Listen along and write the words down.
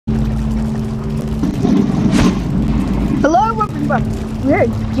but we're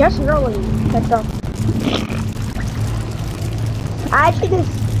just early. That's all. I think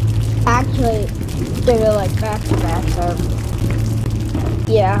it's actually they were like back to back, so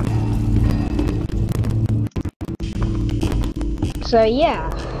yeah. So yeah.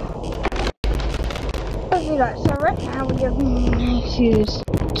 Let's do that. So right now we are going to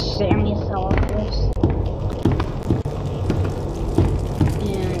Sammy's office.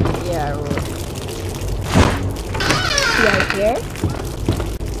 And yeah, right here.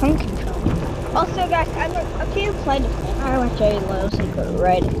 Home control. Also guys, I'm a few played I want to show you a little secret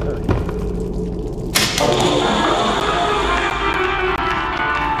right here.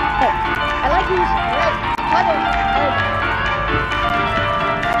 Hey, I like using red colors.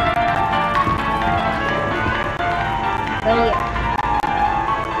 But yeah.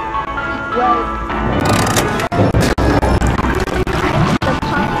 Well, the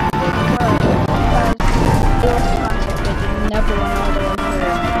top is word because it was toxic, but you never went all the way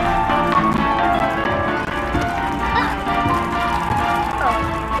through.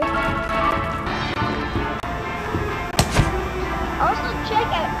 Also check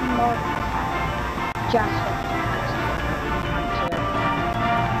out more Johnson.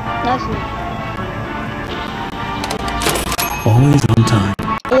 That's me. Always on time.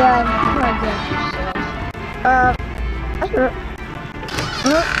 Yeah, I'm trying to get that's right.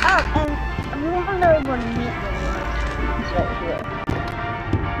 And we wonder where to meet the Lord. It's right here.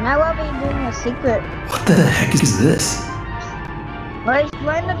 Now we'll be doing a secret. What the heck is this? Let's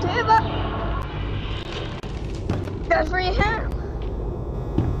explain the tuba. That's for your hand.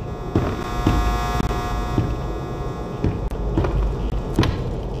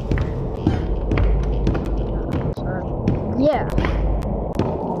 Yeah.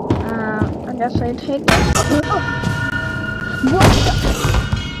 I guess I take this. What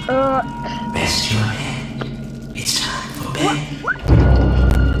the? Rest your head. It's time for bed.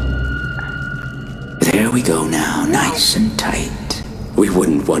 There we go now, nice and tight. We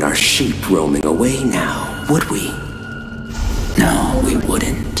wouldn't want our sheep roaming away now, would we? No, we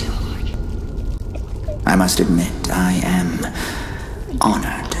wouldn't. I must admit, I am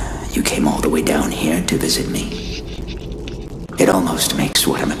honored you came all the way down here to visit me. It almost makes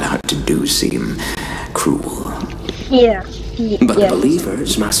what I'm about to do seem cruel. Yeah. But the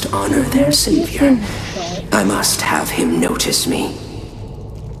believers must honor their savior. I must have him notice me.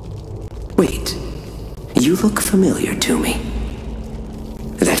 Wait, you look familiar to me.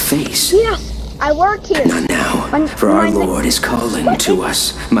 That face. Yes, I work here. Not now, for our Lord is calling to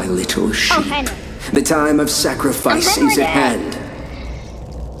us, my little sheep. The time of sacrifice is at hand.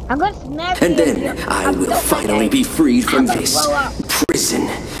 I'm gonna smack And then I will finally be freed from this prison,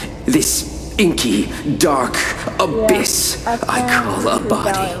 this inky, dark abyss I call a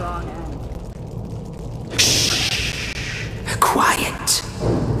body. Shh. Quiet.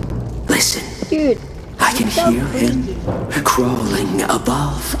 Listen. Dude, I can hear him crawling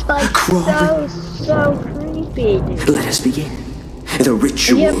above. like Crawling. so creepy, dude. Let us begin. The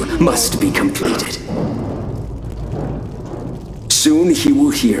ritual must be completed. Soon he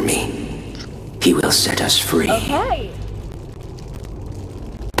will hear me. He will set us free. Okay.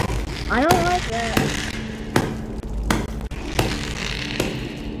 I don't like that.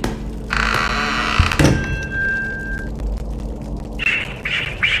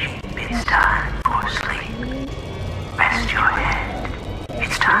 It's time for sleep. Rest your head.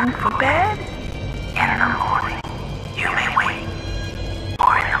 It's time for bed. In the morning, you may wake.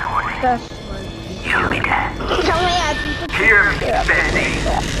 Or in the morning, you'll be dead. Hear me, Bendy.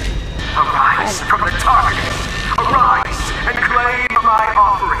 Arise from the darkness. Arise and claim my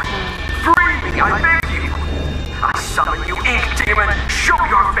offering. Free me, I beg you. I summon you, ink demon. Show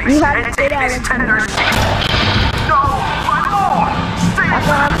your face and take this tender seat. No, my lord, stay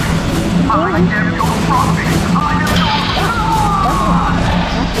back. I am your prophet. I am your God.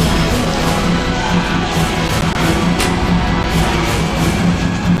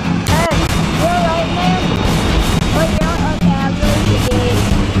 Hey, you're right, man. Well, you're okay, I'm going to do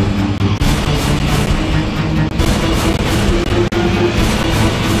it.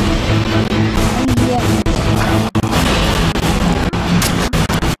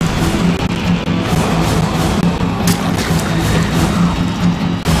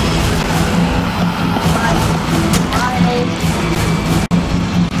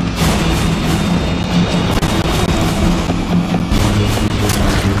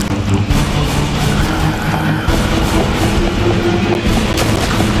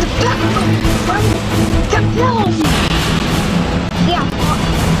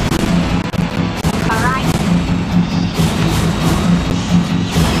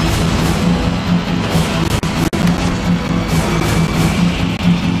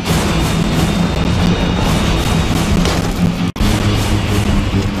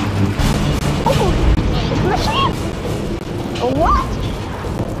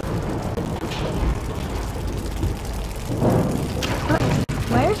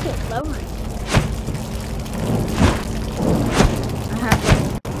 lowering. I have to.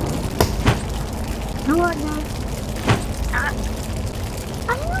 No, what, no. I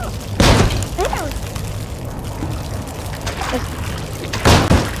don't know. There.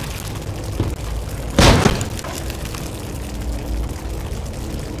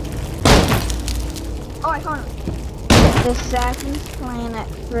 Oh, I found him. The second planet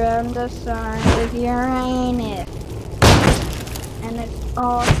from the sun is Uranus, and it's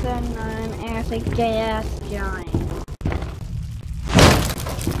also known as a gas giant.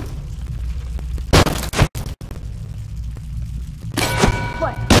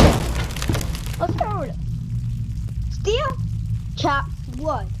 What? Let's go with it. Steel chops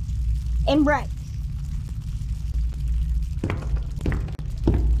wood and breaks.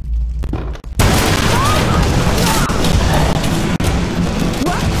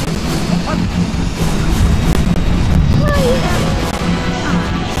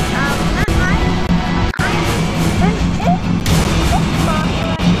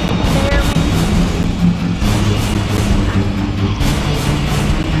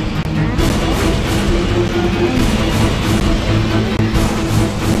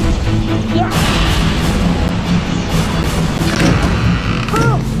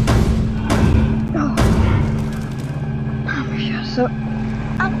 So,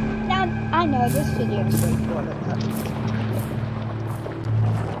 now I know this video is recorded.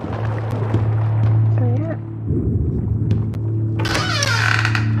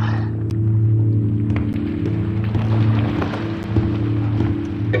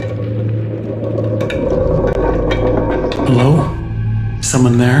 Hello?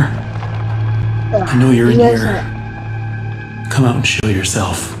 Someone there? I know you're in here. Come out and show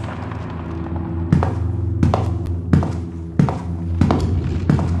yourself.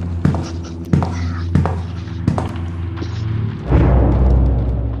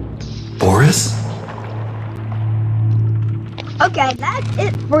 Boris? Okay, that's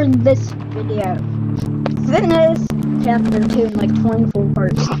it for this video. Finish chapter 2 in like 24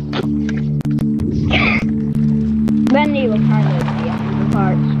 parts. Bendy will probably be after the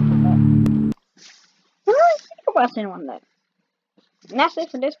parts. But I don't think I'll watch anyone though. And that's it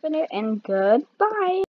for this video, and goodbye.